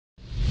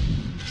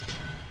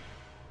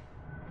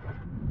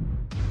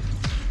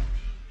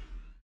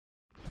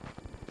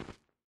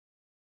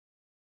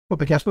Well,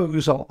 because I suppose it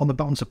was on the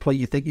balance of play,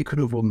 you think you could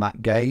have won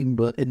that game,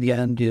 but in the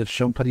end, you've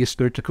shown plenty of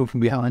spirit to come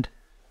from behind.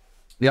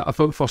 Yeah, I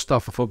thought first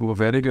half, I thought we were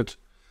very good.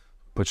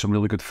 Played some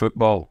really good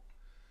football.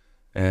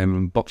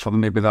 But for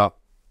maybe that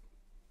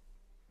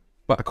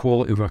bit of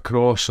quality of a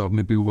cross, or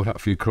maybe we hit a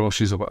few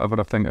crosses or whatever,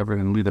 I think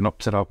everything leading up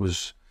to that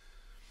was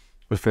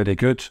very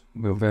good.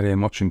 We were very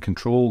much in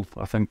control,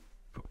 I think,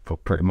 for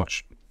pretty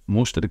much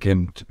most of the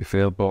game, to be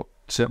fair, but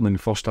certainly in the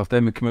first half.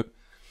 Then we came out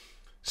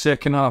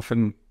second half,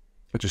 and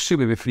I just see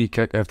we had free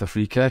kick after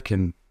free kick,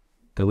 and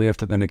the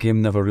left it in the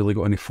game never really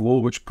got any flow,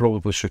 which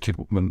probably suited,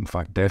 in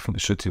fact, definitely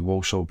suited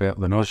Walsall better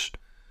than us.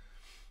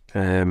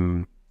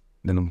 Then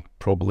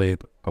probably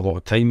a lot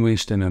of time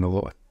wasting and a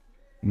lot of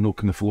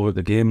knocking the flow of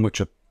the game,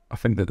 which I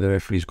think that the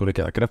referee's got to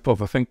get a grip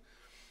of. I think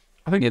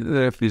the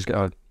referee's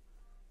got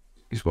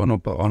he's got an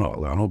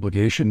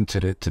obligation to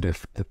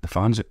the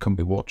fans that come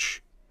to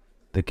watch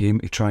the game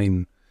to try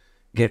and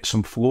get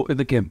some flow to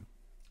the game,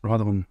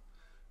 rather than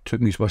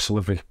taking his whistle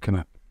every kind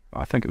of,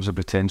 I think it was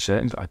every 10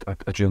 seconds.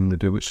 I generally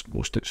do, which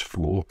lost its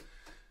flow,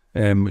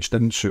 which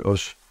didn't suit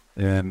us.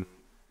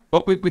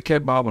 But we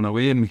kept battling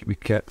away, and we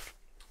kept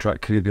trying to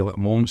create the little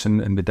moments,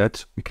 and we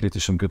did. We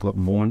created some good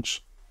little moments.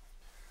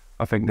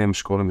 I think them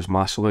scoring was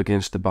massively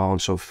against the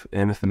balance of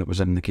anything that was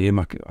in the game.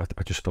 I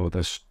just thought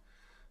this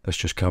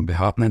just can't be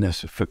happening.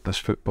 This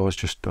football is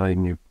just drive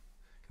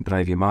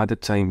you mad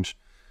at times.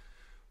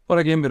 But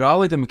again, we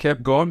rallied and we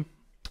kept going,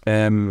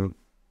 and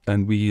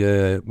we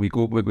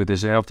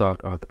deserved an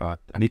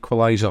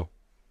equaliser,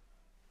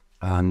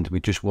 and we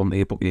just weren't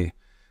able to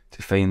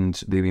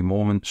find the wee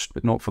moments,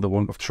 but not for the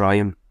want of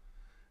trying.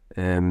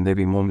 The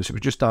wee moments, it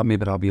was just that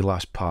maybe that wee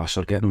last pass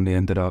or getting on the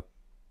end of that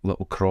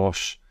little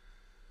cross.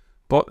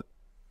 But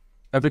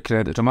every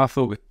credit to him. I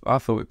thought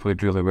we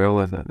played really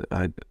well.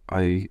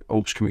 I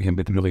always came out here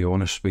and been really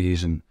honest with you,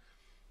 and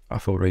I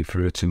thought right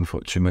through the team, I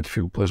thought two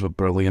midfield players were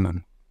brilliant,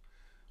 and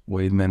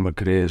wide men were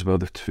great as well.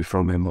 The two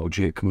front men, little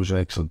Jake was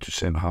excellent, two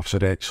centre halves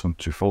are excellent,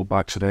 two full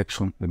backs are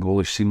excellent. The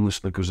goalie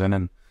seamlessly goes in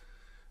and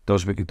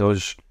does what he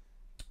does.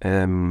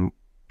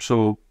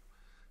 So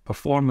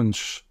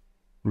performance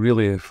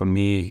really for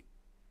me,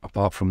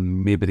 apart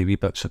from maybe the wee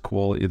bits of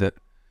quality that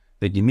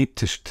you need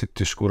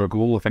to score a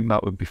goal, I think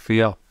that would be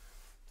fair.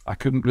 I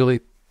couldn't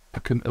really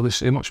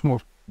say much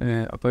more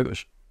about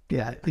us.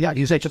 Yeah,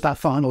 you say just that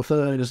final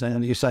third, isn't it?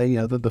 And you say,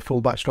 the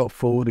full-backs got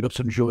forward, they got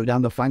some joy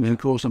down the flanks and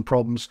caused some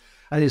problems.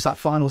 And it's that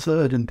final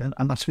third, and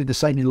that's been the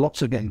same in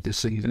lots of games this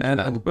season.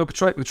 And we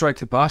tried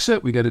to pass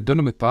it, we get it done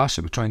and we pass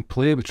it, we try and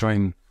play, we try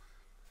and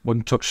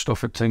one-touch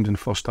stuff at times in the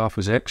first half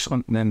was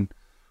excellent, and then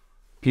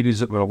periods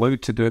that we're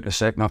allowed to do it in the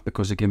second half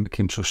because the game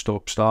became so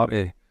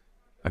stop-starty.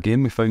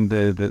 Again, we found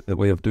the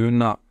way of doing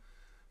that.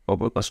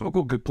 But listen, we've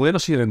got good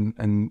players here,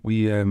 and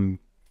we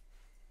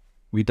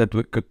did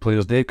what good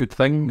players do, good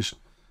things.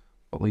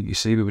 But like you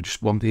say, we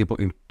just weren't able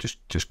to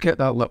just get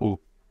that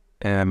little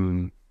a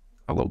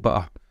little bit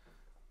of,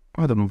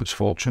 I don't know if it's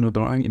fortune or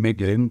don't. I think you make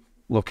your own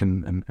luck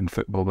in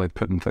football by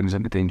putting things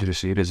into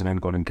dangerous areas and then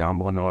going and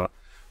gambling or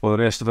the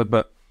rest of it.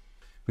 But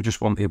we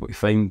just weren't able to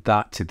find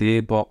that today.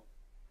 But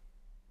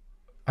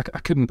I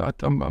couldn't.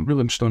 I'm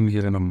really stunned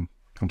here, and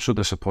I'm so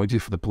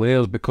disappointed for the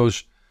players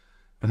because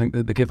I think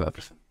that they give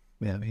everything.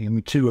 Yeah, I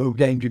mean, 2-0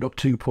 games, you got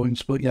 2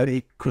 points, but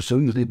it could so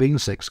easily been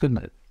 6, couldn't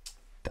it?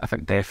 I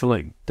think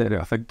definitely.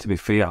 I think, to be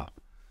fair,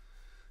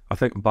 I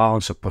think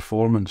balance of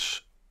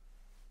performance,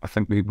 I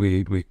think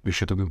we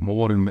should have got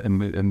more,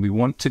 and we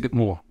want to get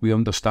more. We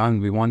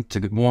understand we want to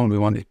get more, and we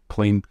want to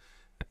climb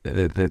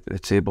the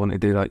table, and to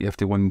do that you have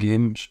to win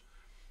games.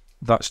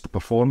 That's the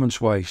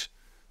performance-wise.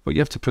 But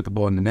you have to put the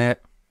ball in the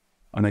net.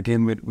 And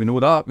again, we know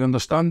that, we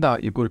understand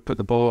that. You've got to put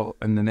the ball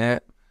in the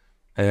net,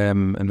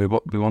 and we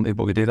weren't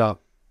able to do that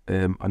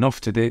enough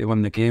today to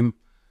win the game.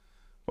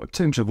 But in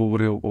terms of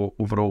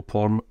overall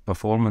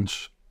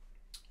performance,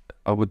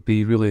 I would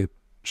be really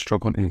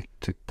struggling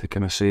to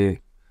kind of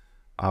say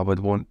I would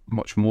want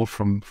much more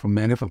from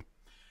many of them.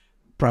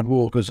 Brad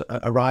Walker's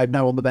arrived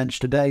now on the bench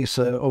today,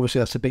 so obviously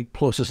that's a big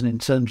plus, isn't it, in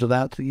terms of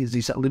that? Is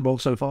he settled in well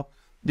so far?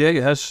 Yeah, he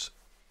has.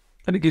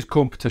 I think he's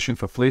competition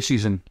for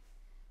places, and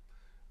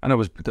I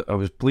was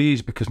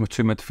pleased because my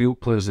two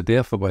midfield players the day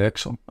after were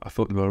excellent. I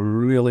thought they were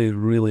really,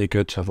 really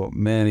good. I thought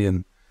Mary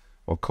and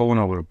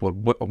Connor were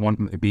what I want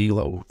them to be,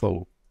 little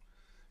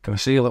can I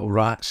say little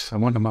rats. I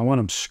want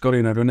them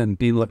scurrying around and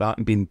being like that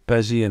and being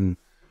busy and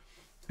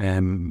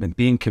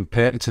being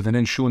competitive, and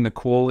then showing the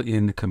quality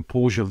and the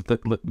composure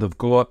that they've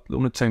got. The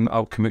only time that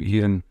I'll come out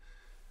here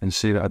and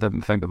say that I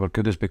didn't think they were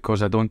good is because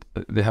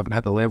they haven't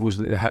hit the levels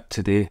that they hit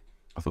today.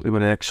 I thought they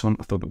were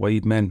excellent. I thought the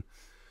wide men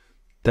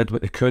did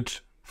what they could.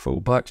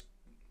 Full-backs,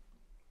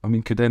 I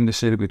mean, could then they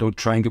say that we don't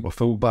try and get our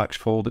full-backs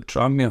forward at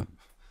Tranmere?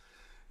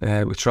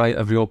 We try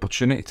every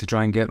opportunity to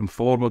try and get them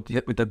forward,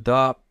 yet we did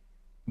that.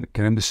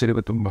 Can then they say that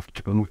we don't have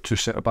two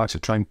centre-backs to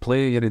try and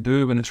play? Yeah, they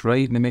do when it's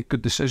right, and they make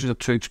good decisions. They're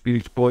two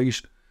experienced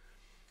boys.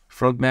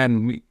 Front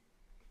men,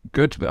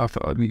 good, but I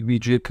thought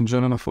Jade comes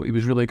in and I thought he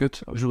was really good.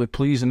 I was really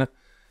pleased, and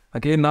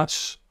again,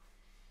 that's,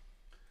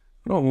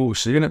 I don't know what we're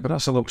saying it, but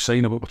that's a little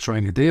sign of what we're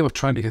trying to do. We're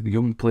trying to get the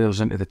young players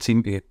into the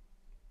team to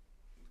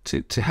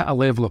to hit a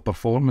level of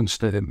performance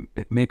that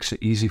it makes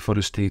it easy for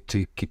us to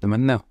keep them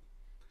in there.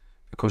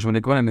 Because when they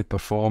go in and they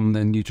perform,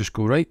 then you just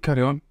go, right,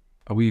 carry on,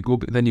 away you go.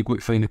 But then you go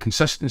to find the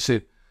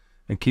consistency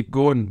and keep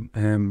going.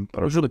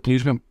 But I was really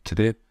pleased with him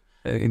today.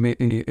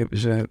 It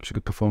was a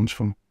good performance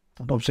from him.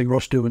 And obviously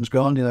Ross Doohan's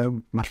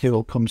gone, Micky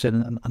comes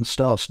in and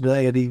starts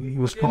today, and he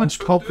was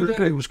confident.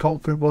 He was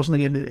confident, wasn't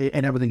he,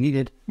 in everything he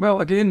did?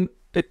 Well, again,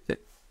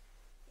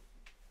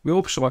 we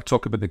also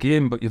talk about the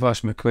game, but you've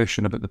asked me a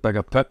question about the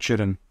bigger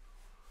picture, and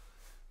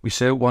we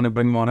still want to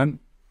bring one in.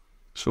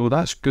 So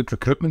that's good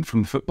recruitment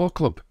from the football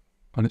club,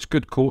 and it's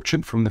good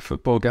coaching from the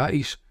football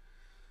guys,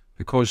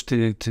 because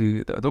I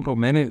don't know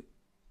many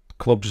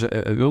clubs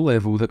at our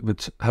level that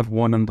would have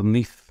one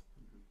underneath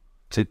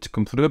to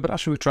come through, but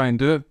that's what we try and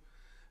do.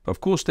 But of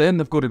course then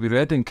they've got to be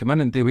ready and come in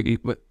and do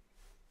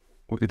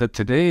what he did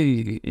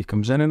today. He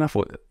comes in, and I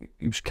thought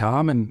he was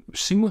calm and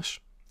seamless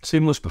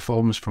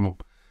performance from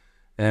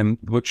him,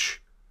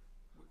 which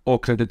all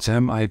credit to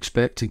him, I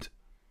expected.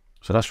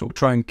 So that's what we'll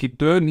try and keep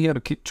doing here,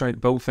 keep trying to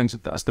build things.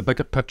 That's the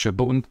bigger picture.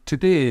 But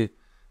today,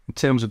 in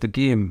terms of the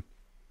game,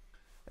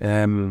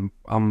 I'm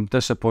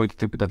disappointed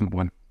that we didn't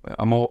win.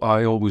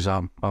 I always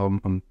am.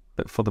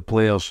 But for the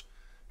players,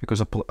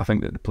 because I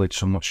think that they played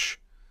so much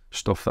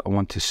stuff that I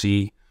want to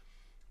see.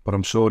 But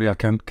I'm sorry, I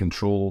can't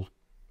control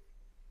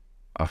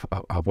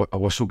a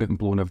whistle getting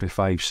blown every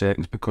 5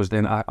 seconds, because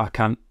then I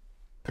can't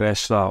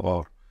press that,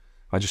 or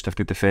I just have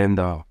to defend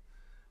a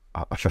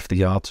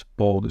 50-yard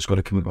ball that's got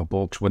to come into my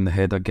box, win the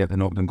header, get the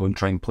knock, and go and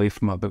try and play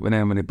from it. But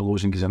when he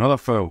blows and gives another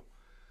foul,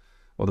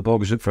 or the ball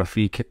goes out for a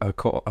free kick, a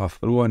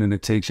throw in, and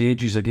it takes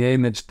ages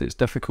again, it's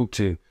difficult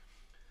to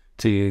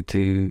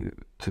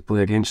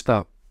play against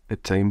that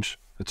at times.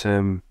 But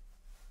in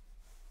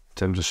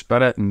terms of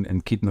spirit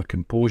and keeping their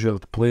composure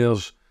of the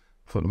players,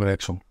 I thought they were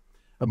excellent.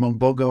 Among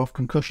Boggo off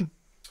concussion?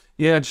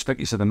 Yeah, I just think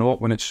he said a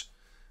knock when the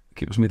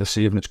keeper's made a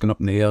save and it's gone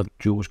up in the air.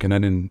 Joel's gone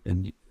in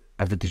and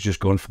everybody's just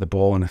gone for the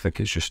ball, and I think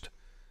it's just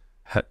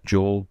hit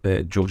Joel.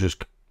 Joel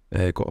just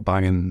got a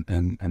bang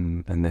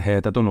in the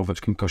head. I don't know if it's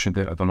concussion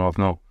there. I don't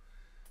know.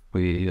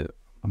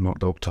 I'm not a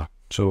doctor,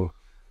 so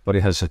but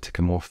he has had to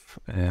come off,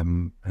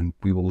 and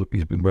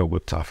he's been well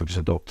looked after. He's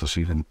a doctor, so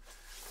even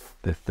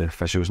the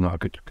physio's not a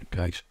good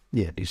guys.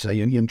 Yeah, you say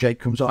young Jake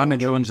comes on. And the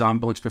Jones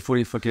ambulance before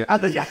you forget.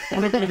 What about yeah.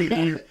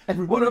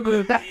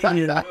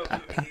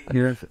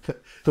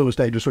 It's always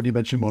dangerous when you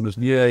mention one,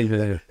 isn't it?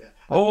 Yeah.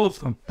 All of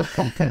them.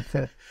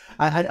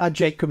 And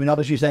Jake coming on,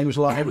 as you say, was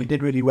like, we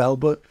did really well,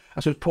 but I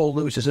suppose Paul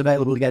Lewis is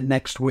available again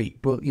next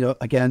week. But,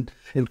 again,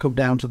 it'll come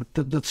down to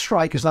the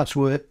strikers. That's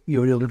where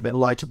you're a little bit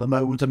light at the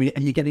moment. I mean,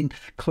 are you getting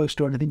close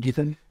to anything, do you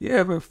think?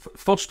 Yeah, but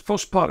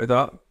first part of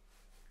that,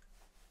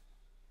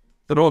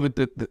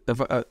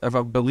 if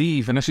I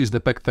believe, and this is the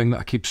big thing that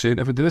I keep saying,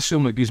 this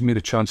only gives me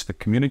the chance to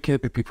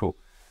communicate with people.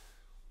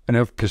 And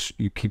because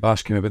you keep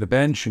asking me about the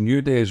bench, and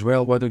you do as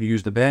well, why don't you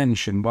use the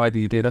bench, and why do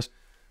you do this?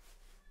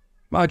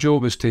 My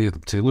job is to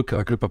look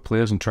at a group of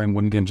players and try and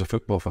win games of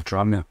football for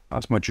Tranmere.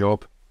 That's my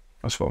job.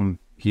 That's what I'm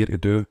here to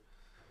do.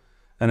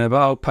 And if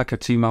I'll pick a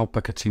team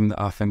that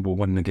I think will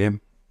win the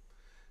game.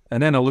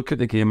 And then I look at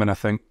the game and I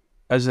think,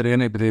 is there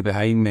anybody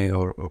behind me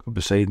or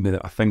beside me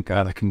that I think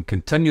either can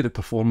continue the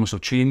performance or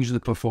change the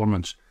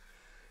performance?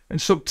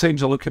 And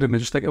sometimes I look at it and I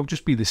just think it'll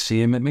just be the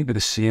same. It may be the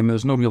same.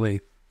 There's not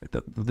really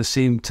the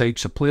same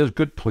types of players,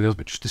 good players,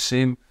 but just the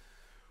same.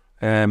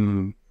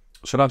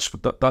 So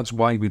that's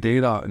why we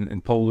do that.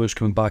 And Paul Lewis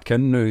coming back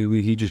in now,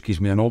 he just gives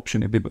me an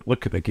option to be able to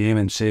look at the game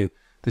and say,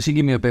 does he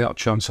give me a better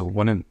chance of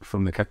winning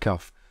from the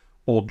kick-off?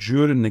 Or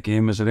during the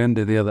game, is there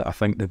any there that I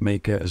think they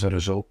might get as a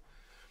result?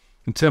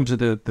 In terms of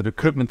the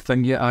recruitment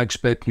thing, yeah, I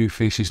expect new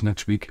faces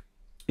next week.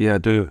 Yeah, I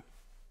do.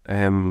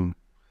 And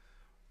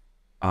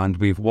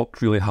we've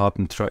worked really hard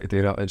and tried to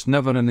do that. It's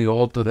never in the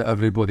order that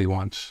everybody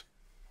wants.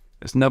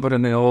 It's never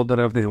in the order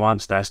everybody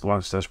wants this,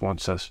 wants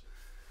this.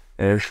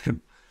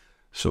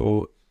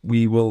 So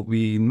we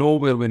know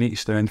where we need to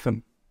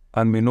strengthen,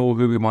 and we know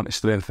who we want to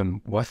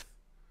strengthen with.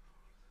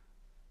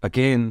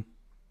 Again,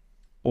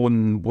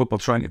 on what we're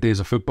trying to do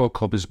as a football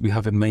club is we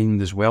have in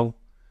mind as well.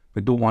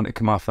 We don't want to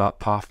come off that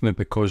path now,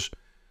 because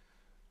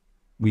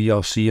we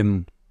are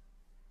seeing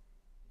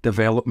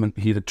development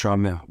here at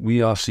Tranmere.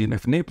 We are seeing,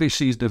 if nobody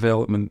sees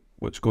development,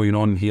 what's going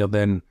on here,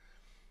 then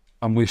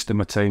I'm wasting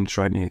my time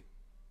trying to...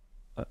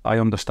 I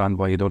understand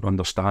why you don't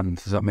understand.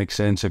 Does that make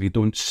sense? If you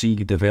don't see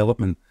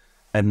development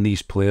in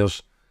these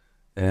players,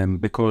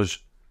 because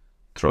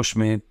trust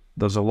me,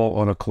 there's a lot of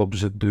other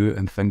clubs that do it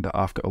and think that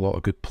I've got a lot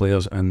of good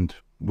players and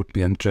would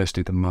be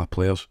interested in my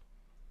players,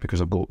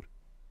 because I've got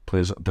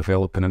players that are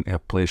developing into a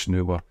place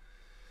now where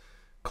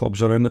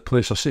clubs around the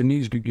place are saying,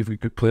 you've got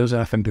good players.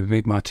 I think they've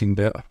made my team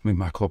better, made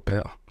my club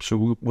better.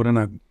 So we're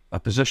in a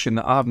position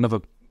that I've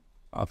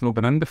not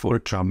been in before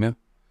at Tranmere,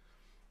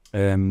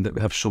 that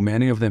we have so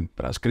many of them,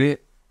 but that's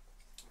great.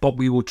 But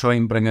we will try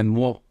and bring in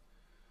more.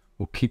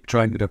 We'll keep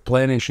trying to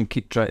replenish and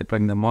keep trying to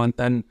bring them on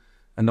in,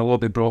 and they'll all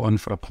be brought in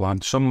for a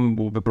plan. Some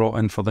will be brought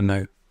in for the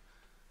now.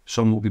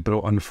 Some will be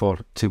brought in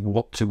to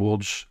work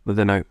towards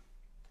the now.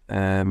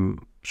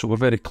 So we're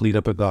very clear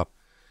about that.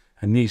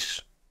 And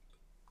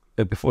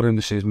before him,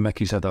 they says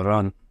Micky's had a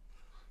rant.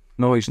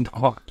 No, he's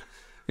not.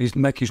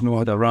 Micky's not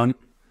had a rant.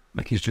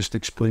 Micky's just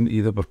explained to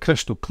you that we're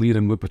crystal clear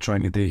in what we're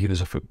trying to do here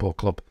as a football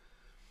club.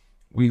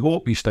 We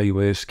hope we stay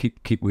with us,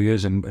 keep with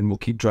us, and we'll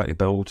keep trying to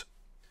build.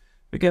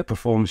 We get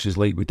performances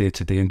like we did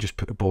today and just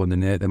put the ball in the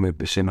net, then we'd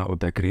be saying that would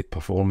be a great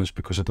performance,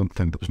 because I don't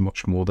think there was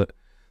much more that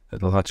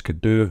the lads could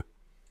do.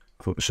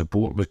 I thought the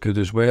support was good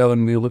as well,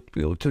 and we looked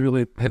a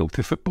really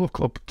healthy football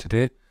club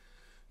today.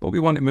 But we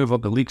want to move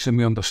up the leagues, and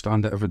we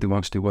understand that everybody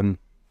wants to win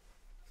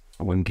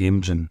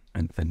games and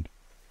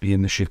be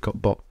in the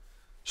shake-up. But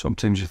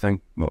sometimes you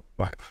think, well,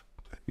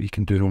 you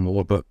can do no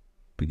more, but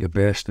your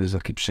best, as I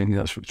keep saying,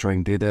 that's what we try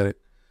and do, Derek.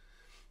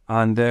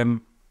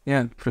 And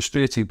yeah,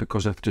 frustrated,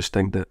 because I just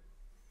think that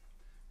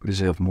we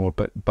deserve more.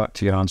 But back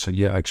to your answer,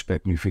 yeah, I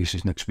expect new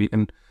faces next week,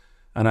 and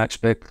I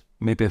expect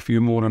maybe a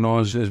few more on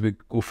us as we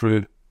go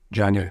through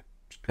January.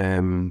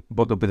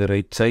 But they'll be the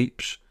right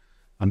types,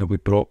 and they'll be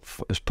brought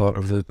as part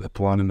of the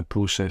plan and the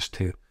process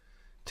to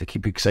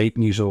keep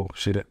exciting you all,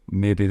 so that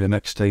maybe the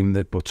next time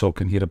that we're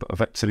talking here about a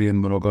victory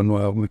and we're all going,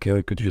 well, okay,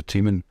 how good is your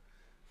team and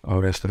all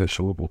the rest of it,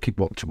 so we'll keep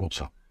working towards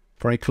that.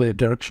 Very clear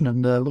direction,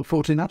 and look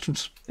forward to the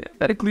actions. Yeah,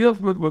 very clear.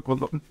 We're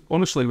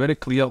honestly very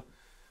clear,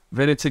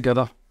 very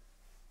together,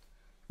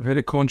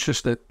 very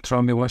conscious that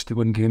Tranmere wants to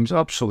win games.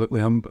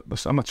 Absolutely, I'm a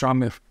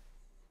Tranmere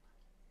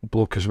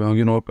bloke as well,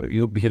 you know, but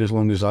you'll be here as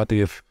long as I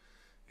do if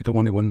you don't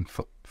want to win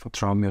for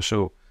Tranmere.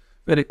 So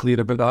very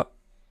clear about that.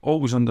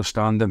 Always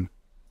understanding.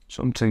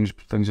 Sometimes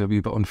things are a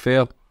wee bit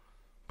unfair,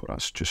 but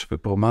that's just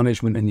football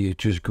management, and you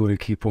just got to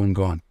keep on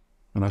going,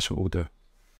 and that's what we'll do.